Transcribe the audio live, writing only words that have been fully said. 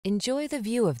Enjoy the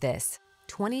view of this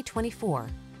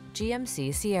 2024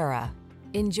 GMC Sierra.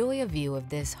 Enjoy a view of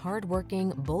this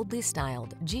hard-working, boldly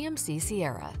styled GMC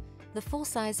Sierra, the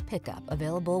full-size pickup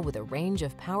available with a range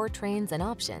of powertrains and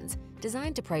options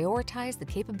designed to prioritize the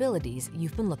capabilities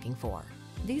you've been looking for.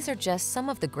 These are just some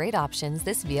of the great options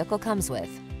this vehicle comes with: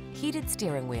 heated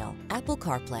steering wheel, Apple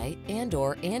CarPlay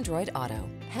and/or Android Auto,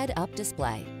 head-up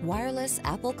display, wireless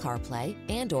Apple CarPlay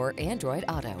and/or Android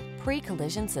Auto,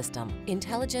 pre-collision system,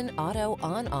 intelligent auto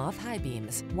on-off high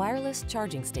beams, wireless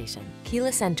charging station,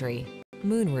 keyless entry,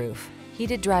 moonroof,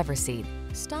 heated driver's seat.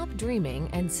 Stop dreaming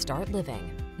and start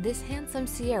living. This handsome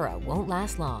Sierra won't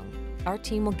last long. Our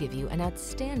team will give you an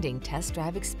outstanding test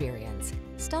drive experience.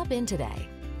 Stop in today.